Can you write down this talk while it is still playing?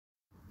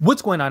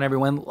What's going on,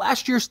 everyone?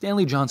 Last year,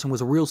 Stanley Johnson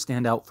was a real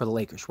standout for the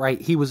Lakers, right?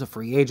 He was a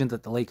free agent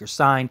that the Lakers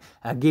signed,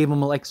 gave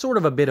him sort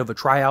of a bit of a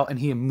tryout, and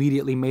he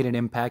immediately made an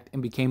impact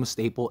and became a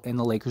staple in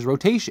the Lakers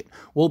rotation.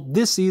 Well,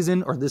 this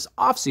season, or this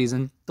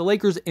offseason, the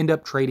Lakers end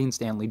up trading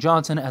Stanley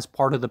Johnson as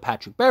part of the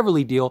Patrick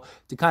Beverley deal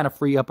to kind of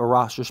free up a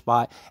roster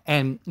spot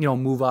and,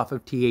 move off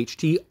of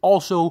THT,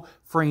 also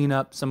freeing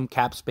up some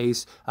cap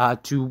space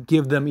to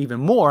give them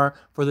even more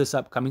for this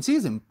upcoming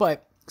season.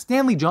 But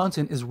Stanley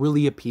Johnson is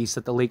really a piece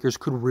that the Lakers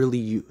could really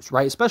use,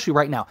 right? Especially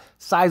right now.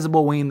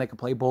 Sizable wing that can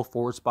play both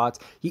forward spots.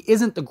 He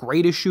isn't the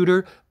greatest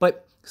shooter,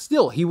 but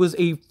still, he was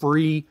a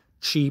free,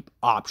 cheap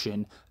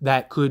option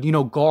that could,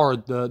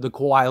 guard the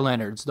Kawhi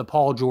Leonards, the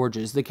Paul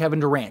Georges, the Kevin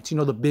Durants,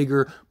 the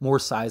bigger, more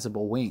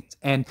sizable wings.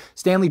 And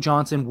Stanley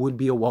Johnson would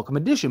be a welcome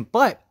addition,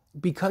 but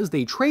because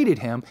they traded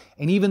him,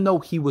 and even though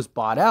he was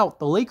bought out,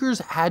 the Lakers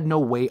had no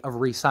way of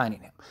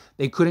re-signing him.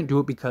 They couldn't do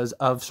it because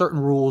of certain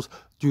rules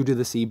due to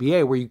the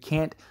CBA, where you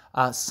can't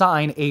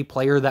sign a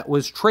player that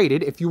was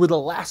traded if you were the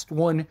last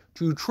one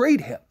to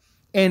trade him.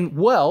 And,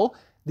 well,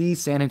 the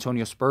San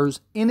Antonio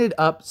Spurs ended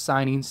up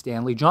signing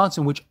Stanley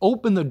Johnson, which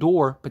opened the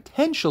door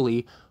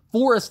potentially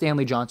for a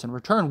Stanley Johnson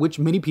return, which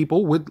many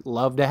people would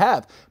love to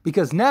have.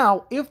 Because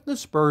now, if the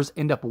Spurs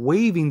end up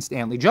waiving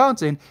Stanley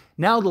Johnson,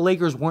 now the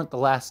Lakers weren't the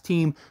last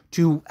team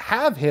to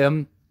have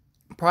him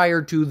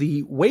prior to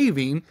the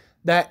waiving,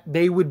 that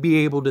they would be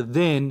able to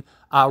then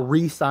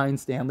re-sign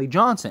Stanley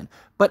Johnson.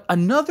 But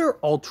another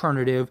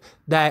alternative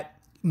that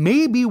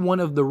may be one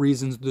of the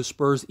reasons the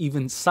Spurs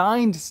even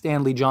signed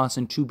Stanley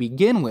Johnson to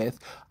begin with,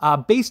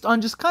 based on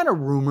just kind of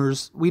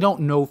rumors. We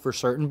don't know for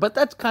certain, but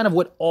that's kind of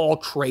what all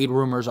trade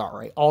rumors are,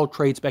 right? All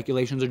trade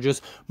speculations are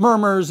just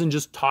murmurs and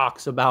just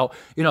talks about,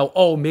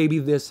 oh, maybe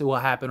this will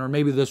happen or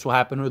maybe this will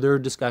happen, or there are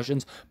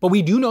discussions. But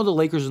we do know the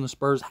Lakers and the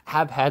Spurs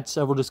have had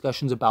several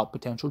discussions about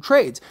potential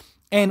trades.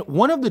 And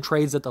one of the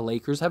trades that the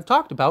Lakers have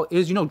talked about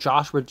is,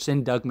 Josh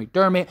Richardson, Doug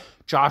McDermott,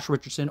 Josh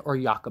Richardson, or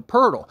Jakob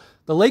Poeltl.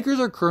 The Lakers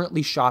are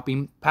currently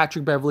shopping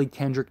Patrick Beverley,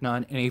 Kendrick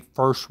Nunn, and a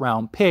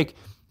first-round pick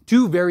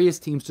to various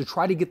teams to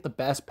try to get the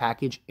best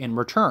package in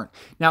return.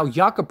 Now,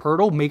 Jakob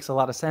Poeltl makes a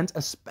lot of sense,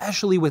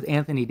 especially with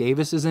Anthony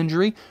Davis's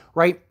injury,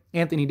 right?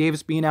 Anthony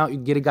Davis being out, you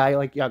get a guy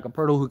like Jakob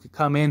Poeltl who could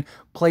come in,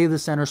 play the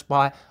center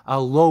spot, a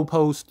low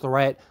post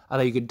threat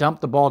that you could dump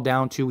the ball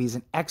down to. He's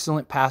an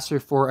excellent passer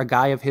for a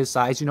guy of his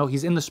size.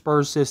 He's in the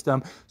Spurs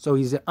system, so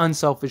he's an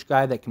unselfish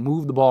guy that can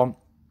move the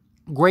ball.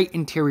 Great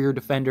interior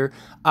defender.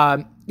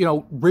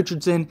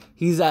 Richardson,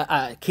 he's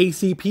a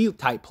KCP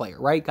type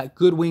player, right? Got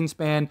good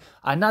wingspan,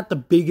 not the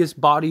biggest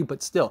body,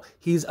 but still,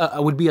 he's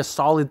would be a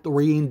solid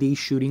 3-and-D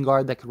shooting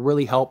guard that could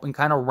really help and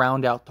kind of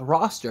round out the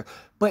roster.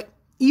 But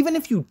even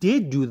if you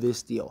did do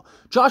this deal,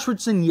 Josh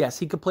Richardson, yes,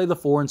 he could play the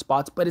 4 in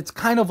spots, but it's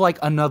kind of like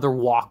another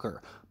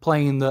Walker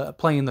playing the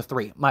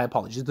 3. My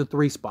apologies, the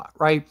 3 spot,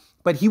 right?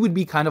 But he would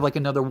be kind of like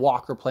another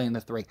Walker playing the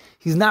 3.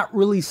 He's not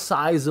really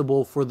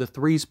sizable for the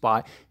 3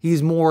 spot.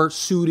 He's more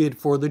suited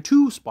for the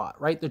 2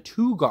 spot, right? The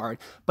 2 guard,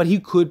 but he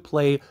could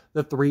play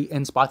the 3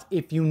 in spots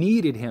if you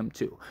needed him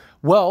to.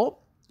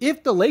 Well,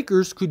 if the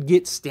Lakers could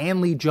get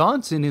Stanley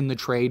Johnson in the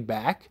trade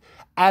back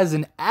as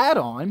an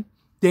add-on,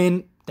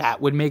 then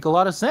that would make a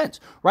lot of sense,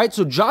 right?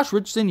 So Josh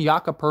Richardson,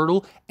 Jakob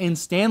Poeltl, and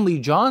Stanley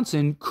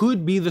Johnson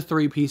could be the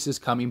 3 pieces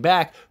coming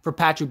back for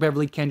Patrick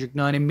Beverley, Kendrick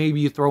Nunn, and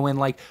maybe you throw in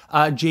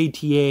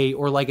JTA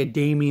or a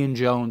Damian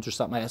Jones or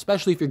something like that,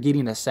 especially if you're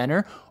getting a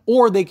center.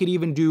 Or they could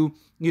even do,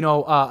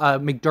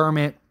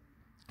 McDermott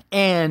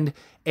and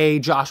a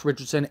Josh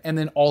Richardson, and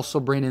then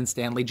also bring in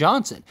Stanley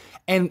Johnson.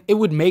 And it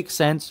would make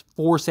sense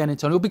for San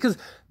Antonio because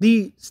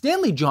the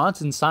Stanley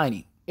Johnson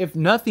signing, if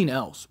nothing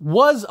else,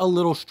 was a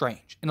little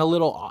strange and a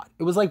little odd.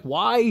 It was like,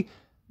 why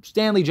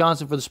Stanley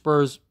Johnson for the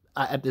Spurs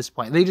at this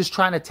point? Are they just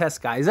trying to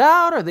test guys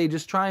out? Are they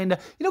just trying to,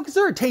 because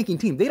they're a tanking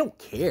team. They don't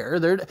care.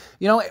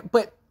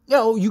 But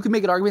you can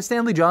make an argument.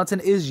 Stanley Johnson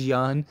is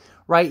young,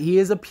 right? He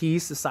is a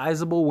piece, a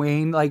sizable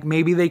wing.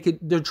 Maybe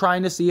they're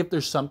trying to see if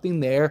there's something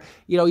there.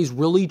 He's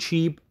really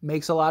cheap,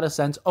 makes a lot of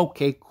sense.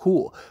 Okay,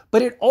 cool.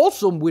 But it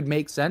also would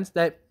make sense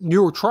that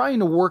you're trying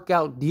to work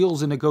out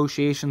deals and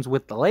negotiations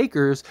with the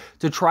Lakers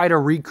to try to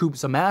recoup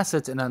some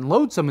assets and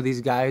unload some of these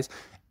guys.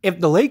 If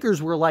the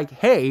Lakers were like,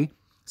 hey,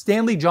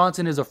 Stanley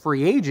Johnson is a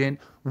free agent,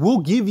 we'll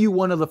give you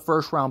one of the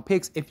first-round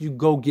picks if you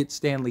go get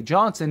Stanley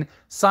Johnson,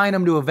 sign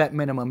him to a vet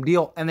minimum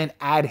deal, and then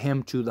add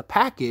him to the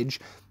package,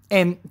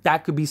 and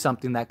that could be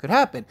something that could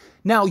happen.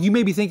 Now, you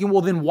may be thinking,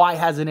 well, then why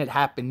hasn't it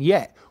happened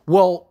yet?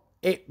 Well,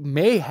 it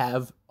may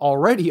have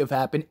already have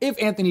happened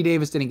if Anthony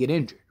Davis didn't get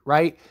injured,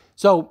 right?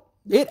 So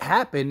it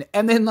happened,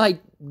 and then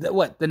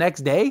the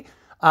next day,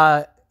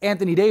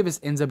 Anthony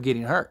Davis ends up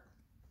getting hurt.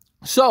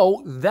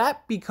 So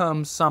that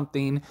becomes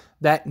something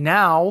that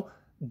now,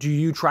 do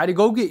you try to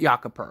go get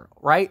Jakob Poeltl,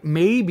 right?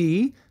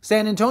 Maybe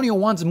San Antonio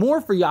wants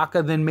more for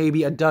Jakob than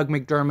maybe a Doug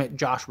McDermott,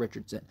 Josh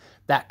Richardson.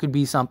 That could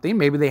be something.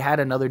 Maybe they had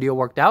another deal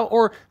worked out,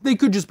 or they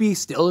could just be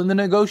still in the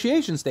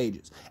negotiation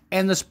stages.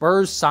 And the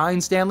Spurs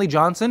sign Stanley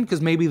Johnson because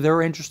maybe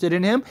they're interested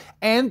in him,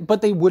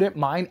 but they wouldn't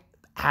mind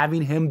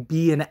having him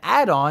be an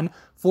add-on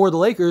for the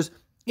Lakers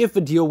if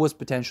a deal was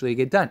potentially to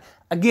get done.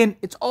 Again,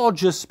 it's all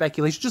just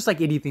speculation, just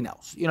like anything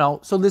else,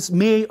 so this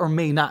may or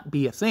may not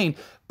be a thing,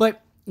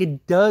 but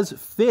it does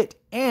fit,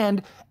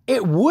 and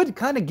it would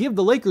kind of give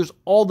the Lakers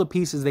all the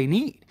pieces they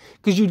need,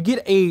 because you'd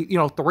get a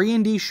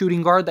 3-and-D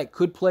shooting guard that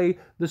could play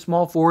the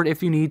small forward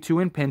if you need to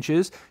in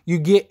pinches. You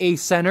get a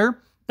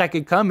center that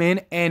could come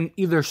in and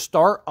either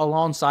start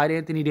alongside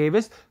Anthony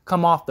Davis,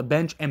 come off the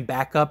bench and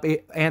back up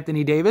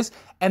Anthony Davis,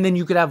 and then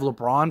you could have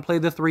LeBron play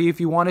the 3 if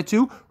you wanted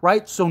to,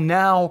 right? So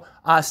now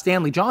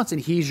Stanley Johnson,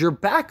 he's your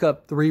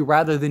backup 3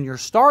 rather than your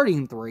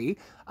starting 3.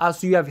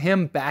 So you have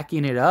him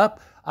backing it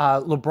up.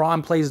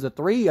 LeBron plays the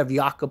 3. You have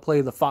Yaka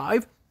play the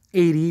 5.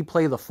 AD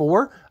play the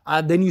 4.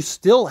 Then you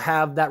still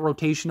have that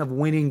rotation of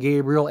Winning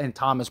Gabriel and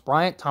Thomas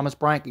Bryant. Thomas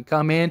Bryant could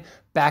come in,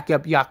 back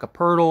up Yaka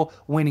Pirtle.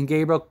 Winning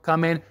Gabriel could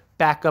come in,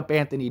 back up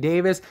Anthony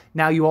Davis.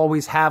 Now you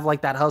always have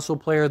like that hustle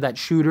player, that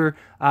shooter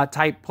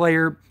type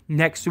player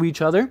next to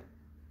each other.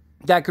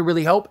 That could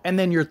really help. And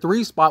then your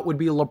 3 spot would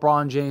be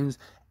LeBron James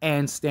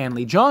and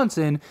Stanley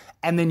Johnson.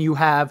 And then you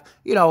have,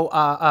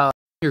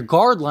 your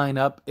guard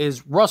lineup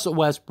is Russell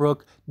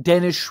Westbrook,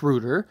 Dennis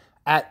Schroeder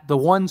at the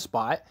 1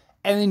 spot.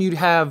 And then you'd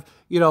have,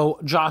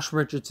 Josh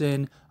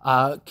Richardson,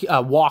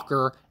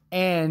 Walker,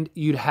 and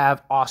you'd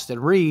have Austin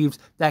Reeves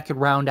that could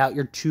round out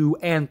your 2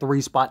 and 3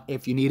 spot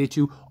if you needed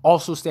to.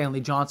 Also, Stanley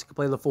Johnson could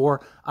play the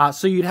 4.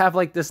 So you'd have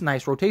like this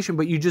nice rotation,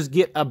 but you just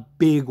get a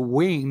big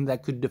wing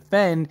that could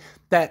defend,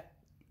 that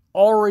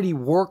already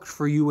worked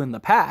for you in the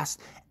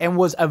past and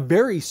was a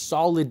very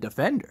solid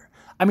defender.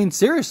 I mean,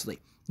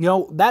 seriously.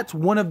 That's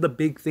one of the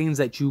big things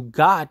that you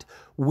got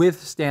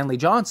with Stanley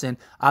Johnson.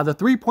 The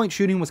 3-point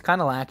shooting was kind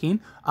of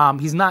lacking.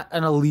 He's not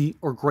an elite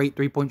or great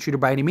 3-point shooter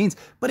by any means,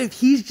 but if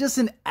he's just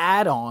an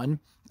add-on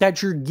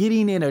that you're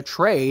getting in a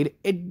trade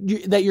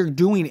that you're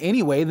doing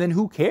anyway, then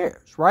who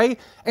cares, right?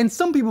 And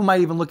some people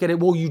might even look at it,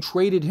 well, you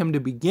traded him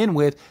to begin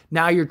with.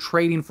 Now you're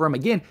trading for him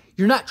again.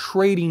 You're not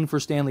trading for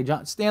Stanley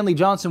Johnson. Stanley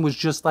Johnson was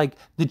just like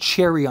the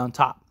cherry on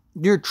top.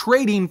 You're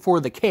trading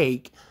for the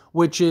cake,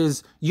 which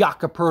is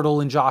Yaka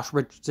Pirtle and Josh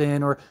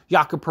Richardson, or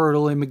Yaka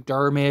Pirtle and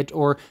McDermott,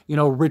 or,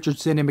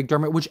 Richardson and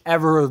McDermott,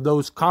 whichever of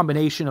those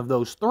combination of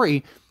those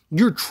 3,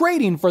 you're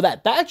trading for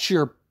that. That's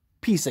your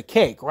piece of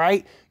cake,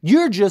 right?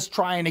 You're just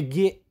trying to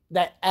get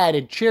that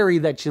added cherry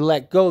that you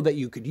let go that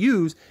you could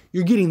use.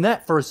 You're getting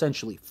that for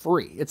essentially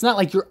free. It's not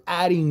like you're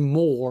adding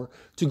more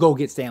to go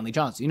get Stanley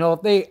Johnson.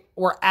 If they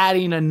were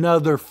adding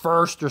another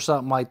first or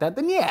something like that,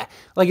 then yeah,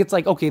 it's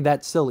like, okay,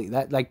 that's silly.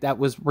 That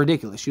was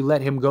ridiculous. You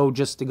let him go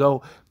just to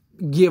go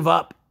give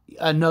up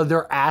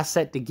another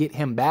asset to get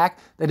him back.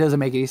 That doesn't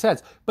make any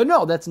sense. But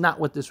no, that's not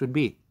what this would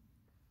be.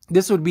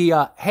 This would be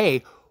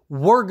hey,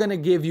 we're going to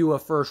give you a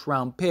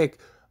 1st-round pick,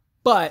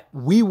 but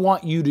we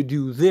want you to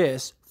do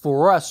this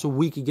for us so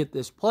we could get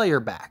this player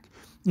back.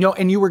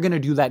 And you were going to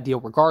do that deal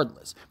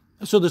regardless.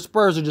 So the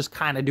Spurs are just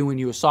kind of doing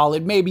you a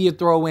solid. Maybe you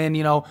throw in,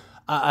 a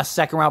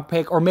 2nd-round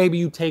pick, or maybe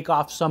you take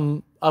off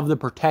some of the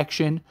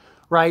protection,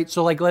 right?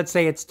 So let's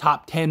say it's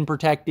top 10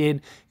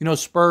 protected.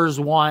 Spurs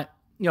want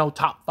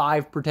top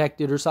 5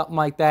 protected or something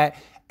like that.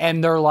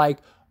 And they're like,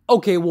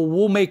 okay, well,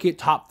 we'll make it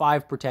top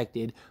 5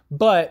 protected,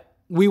 but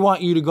we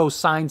want you to go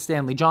sign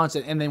Stanley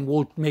Johnson, and then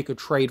we'll make a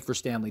trade for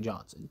Stanley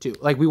Johnson too.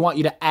 We want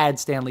you to add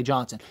Stanley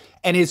Johnson,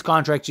 and his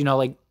contract's,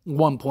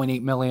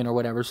 $1.8 million or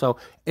whatever. So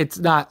it's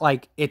not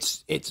like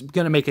it's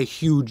going to make a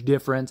huge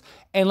difference.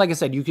 And like I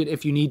said, you could,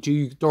 if you need to,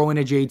 you could throw in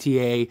a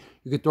JTA,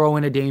 you could throw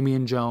in a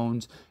Damian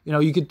Jones,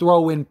 you could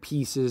throw in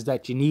pieces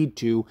that you need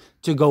to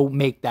go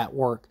make that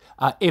work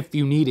if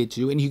you needed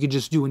to. And you could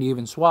just do an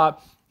even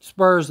swap.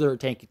 Spurs, they're a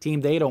tanky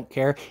team. They don't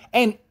care.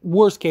 And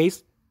worst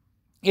case,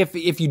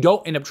 if you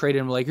don't end up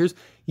trading him to the Lakers,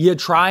 you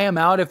try him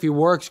out. If he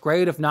works,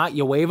 great. If not,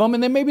 you waive him,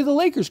 and then maybe the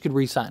Lakers could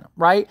re-sign him,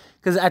 right?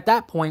 Because at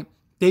that point,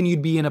 then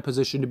you'd be in a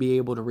position to be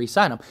able to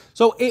re-sign him.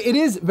 So it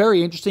is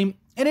very interesting,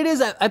 and it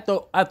is at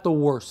the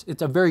worst.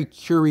 It's a very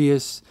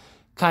curious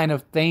kind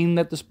of thing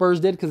that the Spurs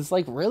did, because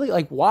it's really,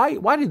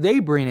 why did they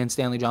bring in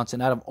Stanley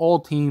Johnson out of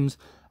all teams,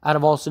 out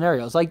of all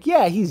scenarios?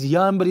 Yeah, he's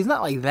young, but he's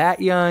not that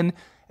young,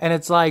 and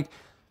it's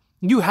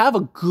you have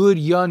a good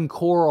young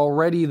core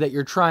already that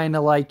you're trying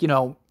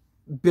to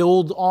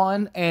build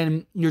on,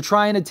 and you're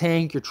trying to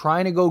tank, you're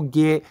trying to go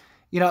get,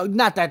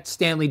 not that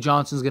Stanley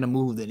Johnson's going to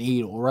move the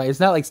needle, right? It's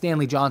not like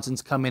Stanley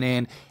Johnson's coming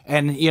in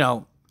and,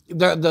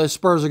 the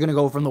Spurs are going to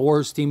go from the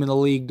worst team in the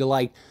league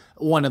to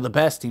one of the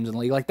best teams in the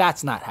league.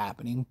 That's not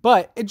happening.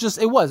 But it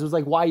was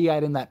why you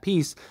add in that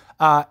piece.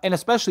 And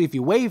especially if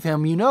you waive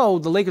him,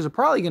 the Lakers are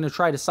probably going to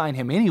try to sign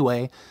him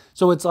anyway.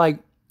 So it's oh,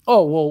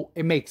 well,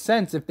 it makes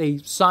sense if they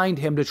signed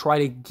him to try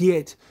to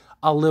get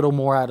a little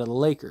more out of the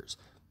Lakers.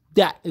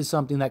 That is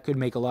something that could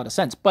make a lot of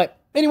sense. But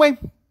anyway,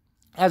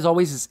 as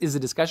always, this is a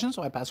discussion,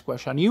 so I pass the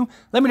question on you.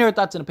 Let me know your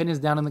thoughts and opinions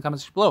down in the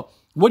comments below.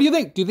 What do you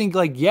think? Do you think,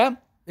 yeah,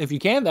 if you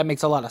can, that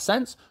makes a lot of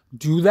sense.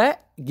 Do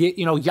that. Get,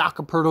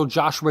 Yaka Pirtle,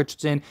 Josh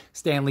Richardson,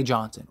 Stanley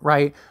Johnson,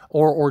 right?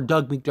 Or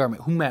Doug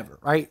McDermott, whomever,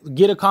 right?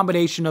 Get a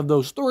combination of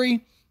those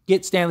 3.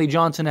 Get Stanley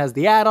Johnson as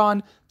the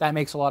add-on. That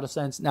makes a lot of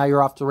sense. Now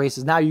you're off to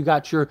races. Now you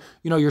got your,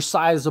 your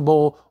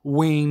sizable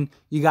wing.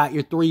 You got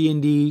your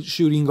 3-and-D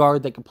shooting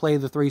guard that can play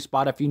the 3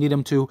 spot if you need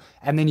him to.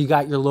 And then you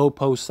got your low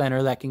post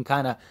center that can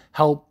kind of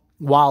help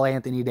while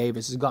Anthony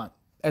Davis is gone.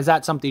 Is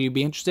that something you'd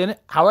be interested in?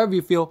 However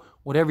you feel,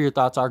 whatever your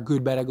thoughts are,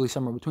 good, bad, ugly,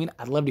 somewhere between.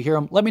 I'd love to hear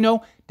them. Let me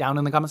know down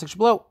in the comment section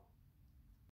below.